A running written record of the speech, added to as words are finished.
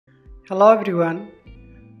Hello everyone.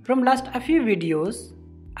 From last a few videos,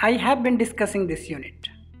 I have been discussing this unit.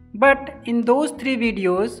 But in those 3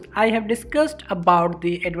 videos, I have discussed about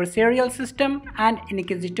the adversarial system and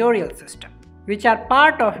inquisitorial system, which are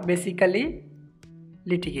part of basically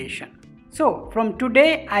litigation. So from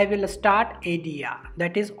today, I will start ADR,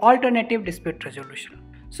 that is alternative dispute resolution.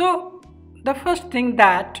 So the first thing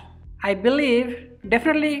that I believe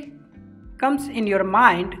definitely comes in your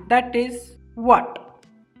mind, that is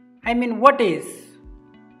what is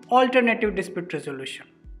alternative dispute resolution?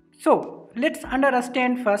 So let's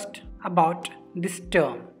understand first about this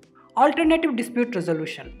term. Alternative dispute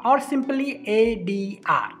resolution, or simply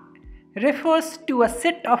ADR, refers to a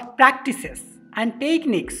set of practices and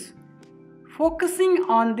techniques focusing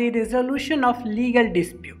on the resolution of legal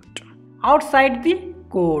dispute outside the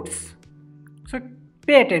courts. So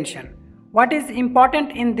pay attention. What is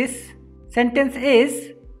important in this sentence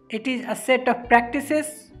is it is a set of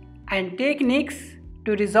practices and techniques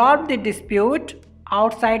to resolve the dispute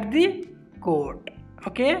outside the court.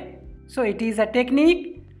 Okay, so it is a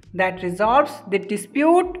technique that resolves the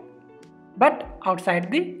dispute but outside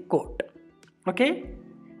the court. Okay,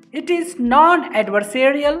 it is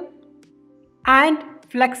non-adversarial and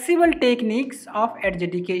flexible techniques of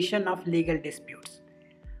adjudication of legal disputes.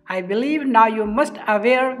 I believe now you must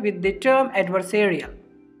aware with the term adversarial,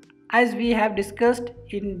 as we have discussed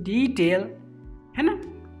in detail,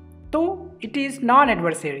 so it is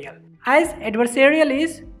non-adversarial, as adversarial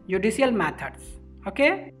is judicial methods.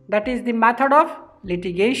 Okay, that is the method of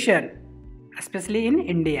litigation, especially in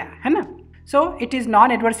India. So it is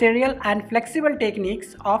non-adversarial and flexible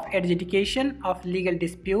techniques of adjudication of legal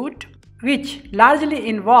dispute, which largely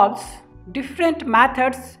involves different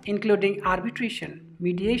methods including arbitration,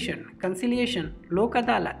 mediation, conciliation, lok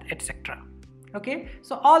adalat, etc. Okay,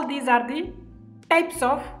 so all these are the types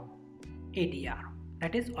of ADR,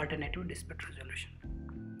 that is alternative dispute resolution.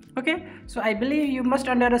 Okay, so I believe you must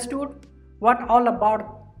understood what all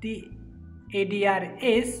about the ADR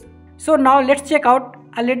is. So now let's check out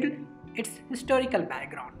a little its historical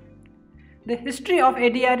background. The history of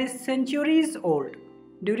ADR is centuries old.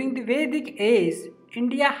 During the Vedic age,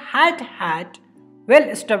 India had well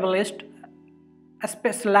established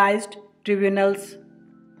specialized tribunals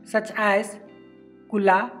such as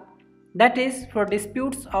Kula, that is for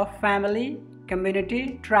disputes of family,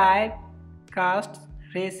 community, tribe, castes,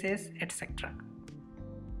 races, etc.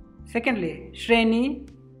 Secondly, Shreni,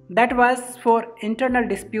 that was for internal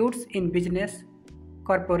disputes in business,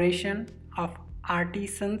 corporation, of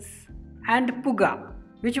artisans, and Puga,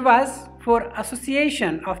 which was for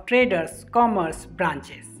association of traders, commerce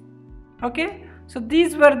branches. Okay, so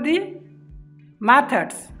these were the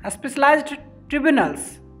methods, specialized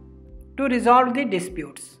tribunals to resolve the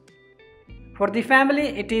disputes. For the family,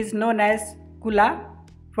 it is known as Kula.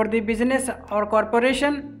 For the business or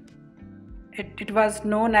corporation, it was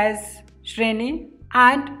known as Shreni,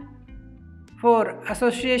 and for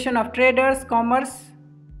association of traders, commerce,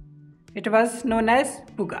 it was known as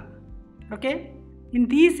Puga. Okay, in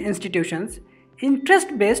these institutions,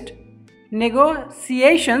 interest-based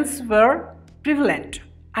negotiations were prevalent,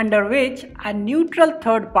 under which a neutral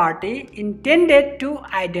third party intended to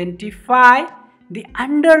identify the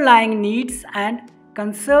underlying needs and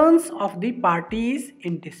concerns of the parties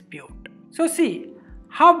in dispute. So see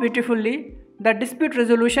how beautifully the dispute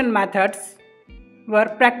resolution methods were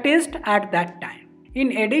practiced at that time.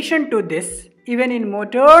 In addition to this, even in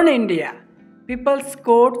modern India, people's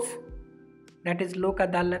courts, that is lok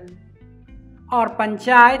adalat or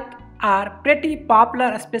panchayat, are pretty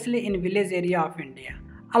popular, especially in village area of India.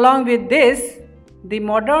 Along with this, the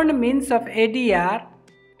modern means of ADR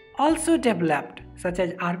also developed, such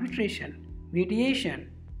as arbitration,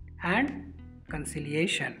 mediation, and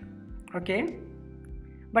conciliation. Okay,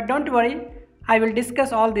 but don't worry, I will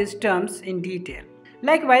discuss all these terms in detail.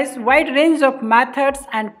 Likewise, wide range of methods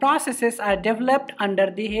and processes are developed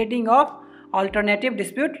under the heading of alternative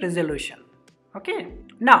dispute resolution. Okay,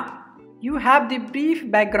 now you have the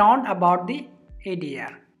brief background about the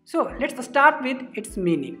ADR. So let's start with its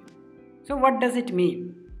meaning. So what does it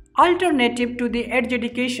mean? Alternative to the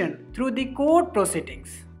adjudication through the court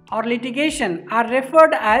proceedings or litigation are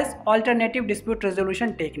referred as alternative dispute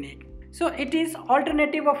resolution technique. So it is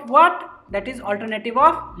alternative of what? That is alternative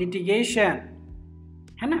of litigation.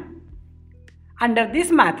 Under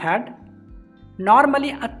this method, normally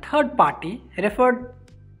a third party, referred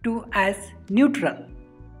to as neutral,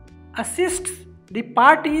 assists the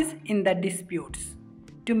parties in the disputes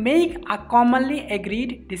to make a commonly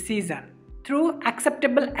agreed decision through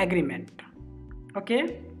acceptable agreement.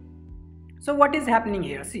 Okay, so what is happening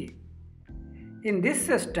here? See, in this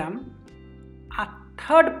system, a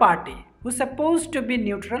third party who's supposed to be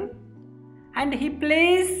neutral, and he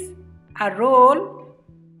plays a role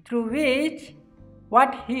through which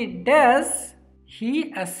what he does,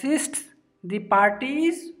 he assists the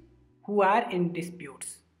parties who are in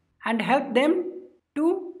disputes and help them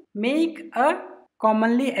to make a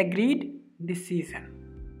commonly agreed decision.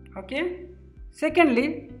 Okay.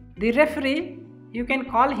 Secondly, the referee, you can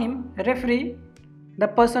call him referee, the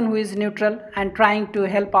person who is neutral and trying to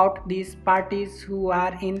help out these parties who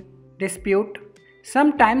are in dispute.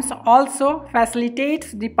 Sometimes also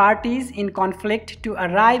facilitates the parties in conflict to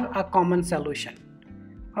arrive a common solution.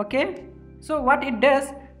 Okay. So what it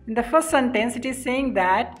does, in the first sentence it is saying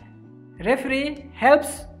that referee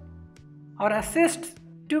helps or assists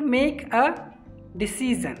to make a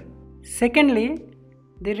decision. Secondly,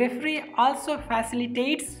 the referee also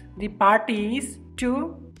facilitates the parties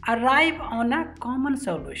to arrive on a common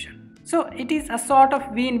solution. So it is a sort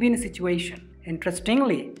of win-win situation.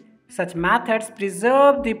 Interestingly, such methods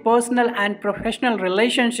preserve the personal and professional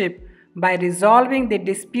relationship by resolving the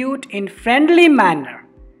dispute in friendly manner,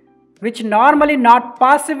 which normally not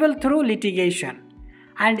possible through litigation,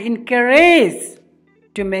 and encourage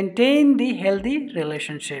to maintain the healthy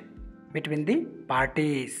relationship between the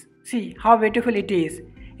parties. See how beautiful it is.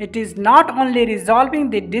 It is not only resolving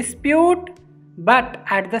the dispute, but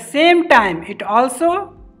at the same time it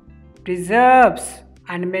also preserves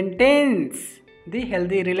and maintains the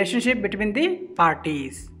healthy relationship between the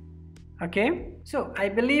parties. Okay, so I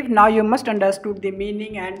believe now you must understood the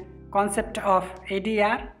meaning and concept of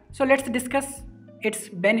ADR. So let's discuss its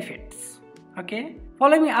benefits. Okay,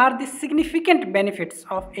 following are the significant benefits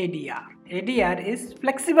of ADR. ADR is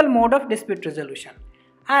flexible mode of dispute resolution.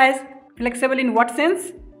 As flexible in what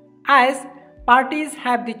sense? As parties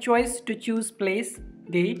have the choice to choose place,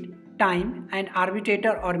 date, time and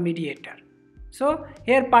arbitrator or mediator. So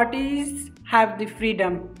here parties have the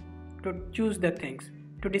freedom to choose the things,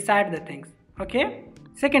 to decide the things. Okay.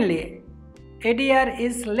 Secondly, ADR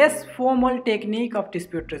is less formal technique of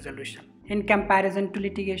dispute resolution in comparison to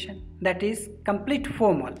litigation, that is complete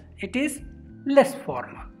formal. It is less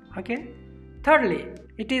formal. Okay. Thirdly,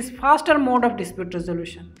 it is faster mode of dispute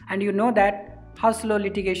resolution, and you know that how slow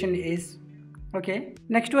litigation is. Okay.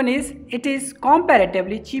 Next one is, it is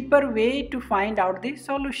comparatively cheaper way to find out the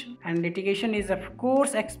solution, and litigation is of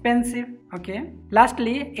course expensive. Okay.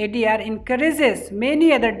 Lastly, ADR encourages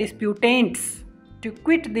many other disputants to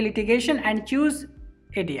quit the litigation and choose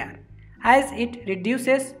ADR, as it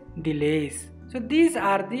reduces delays. So these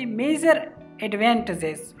are the major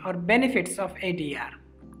advantages or benefits of ADR.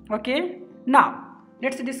 Okay. Now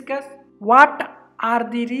let's discuss what are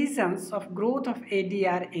the reasons of growth of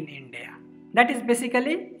ADR in India. That is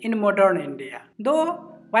basically in modern India.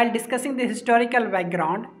 Though while discussing the historical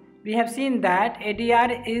background, we have seen that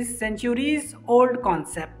ADR is centuries old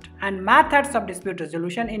concept and methods of dispute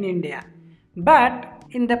resolution in India. But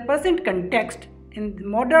in the present context, in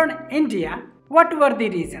modern India, what were the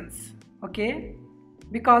reasons? Okay,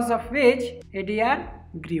 because of which ADR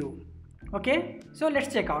grew. Okay, so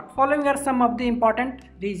let's check out. Following are some of the important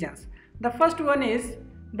reasons. The first one is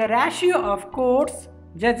the ratio of courts,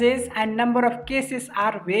 judges and number of cases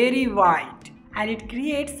are very wide, and it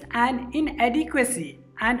creates an inadequacy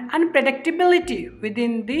and unpredictability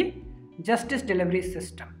within the justice delivery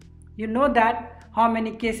system. You know that how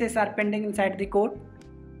many cases are pending inside the court.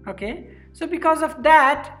 Okay, so because of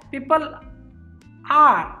that, people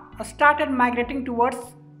are started migrating towards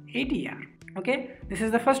ADR. Okay, this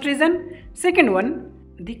is the first reason. Second one,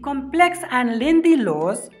 the complex and lengthy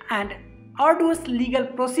laws and arduous legal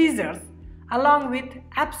procedures, along with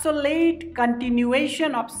absolute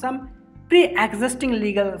continuation of some pre-existing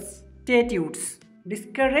legal statutes,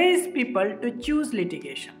 discourage people to choose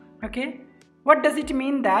litigation. Okay, what does it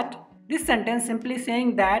mean? That this sentence simply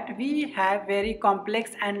saying that we have very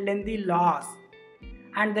complex and lengthy laws,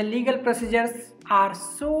 and the legal procedures are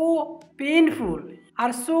so painful,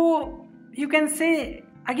 are so, you can say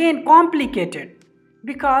again, complicated,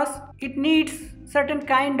 because it needs certain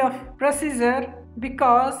kind of procedure,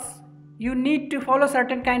 because you need to follow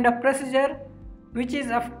certain kind of procedure, which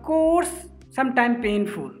is of course sometimes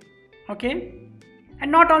painful. Okay,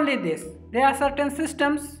 and not only this, there are certain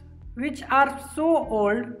systems which are so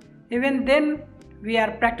old, even then we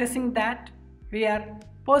are practicing that, we are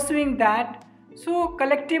pursuing that. So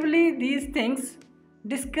collectively these things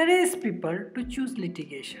discourage people to choose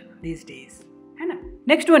litigation these days.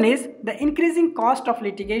 Next one is the increasing cost of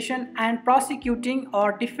litigation and prosecuting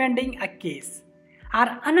or defending a case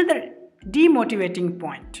are another demotivating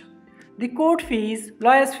point. The court fees,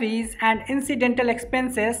 lawyers' fees and incidental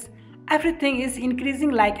expenses, everything is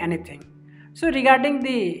increasing like anything. So regarding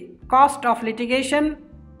the cost of litigation,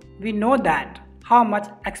 we know that how much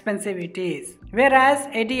expensive it is, whereas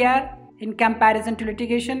ADR in comparison to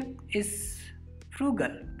litigation is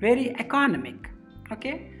frugal, very economic.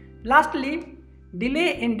 Okay. Lastly,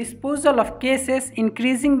 delay in disposal of cases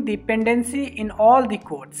increasing the pendency in all the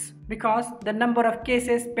courts, because the number of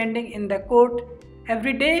cases pending in the court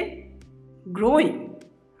every day growing,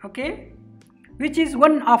 okay, which is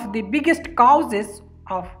one of the biggest causes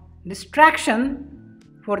of distraction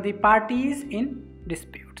for the parties in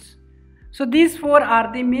disputes. So these four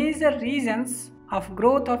are the major reasons of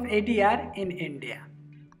growth of ADR in India.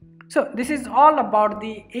 So this is all about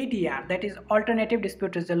the ADR, that is alternative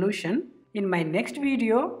dispute resolution. In my next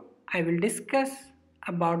video, I will discuss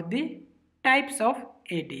about the types of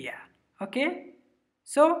ADR. Okay,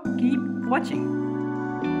 so keep watching.